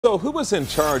So who was in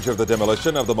charge of the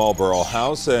demolition of the Marlborough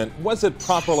House, and was it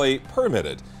properly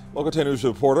permitted? Local 10 News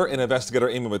reporter and investigator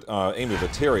Amy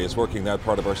Viteri is working that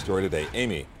part of our story today.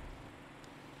 Amy.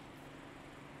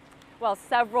 Well,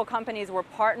 several companies were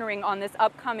partnering on this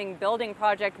upcoming building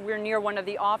project. We're near one of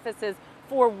the offices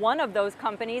for one of those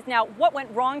companies. Now, what went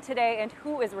wrong today and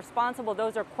who is responsible?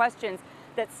 Those are questions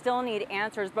that still need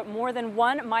answers. But more than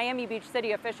one Miami Beach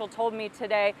city official told me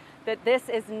today that this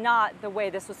is not the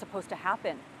way this was supposed to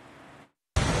happen.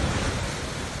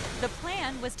 The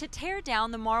plan was to tear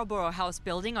down the Marlborough House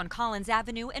building on Collins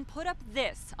Avenue and put up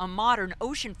this, a modern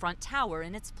oceanfront tower,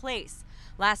 in its place.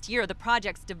 Last year, the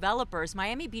project's developers,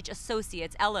 Miami Beach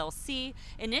Associates LLC,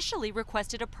 initially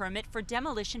requested a permit for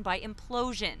demolition by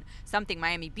implosion, something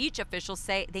Miami Beach officials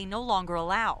say they no longer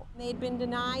allow. They'd been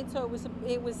denied, so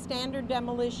it was standard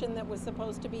demolition that was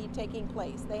supposed to be taking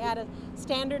place. They had a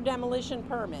standard demolition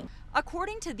permit.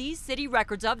 According to these city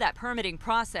records of that permitting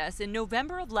process, in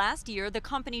November of last year, the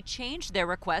company changed their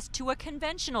request to a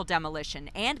conventional demolition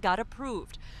and got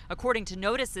approved. According to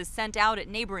notices sent out at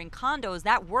neighboring condos,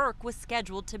 that work was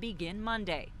scheduled to begin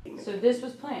Monday. So this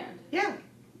was planned? Yeah,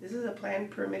 this is a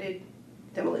planned permitted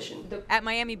demolition. At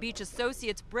Miami Beach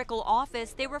Associates' Brickell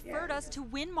office, they referred us to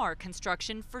Winmar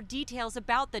Construction for details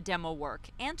about the demo work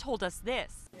and told us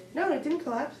this. No, it didn't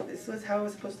collapse. This was how it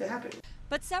was supposed to happen.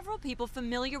 But several people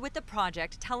familiar with the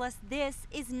project tell us this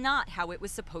is not how it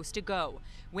was supposed to go.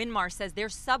 Winmar says their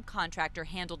subcontractor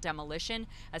handled demolition.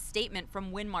 A statement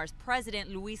from Winmar's president,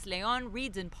 Luis Leon,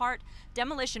 reads in part,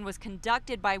 demolition was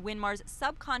conducted by Winmar's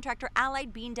subcontractor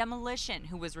Allied Beam Demolition,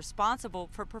 who was responsible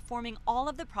for performing all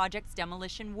of the project's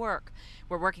demolition work.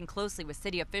 We're working closely with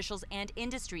city officials and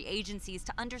industry agencies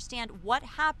to understand what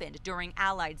happened during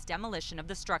Allied's demolition of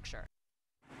the structure.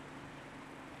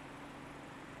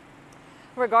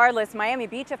 Regardless, Miami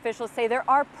Beach officials say there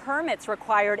are permits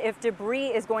required if debris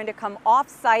is going to come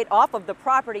off-site, off of the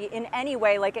property in any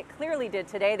way, like it clearly did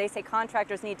today. They say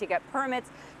contractors need to get permits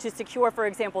to secure, for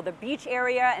example, the beach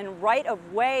area and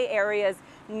right-of-way areas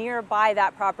nearby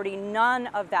that property. None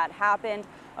of that happened,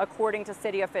 according to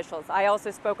city officials. I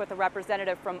also spoke with a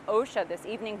representative from OSHA this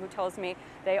evening who tells me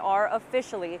they are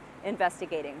officially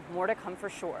investigating. More to come for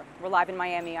sure. We're live in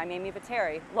Miami. I'm Amy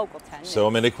Viteri, Local 10 News.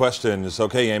 So many questions.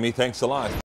 Okay, Amy, thanks a lot.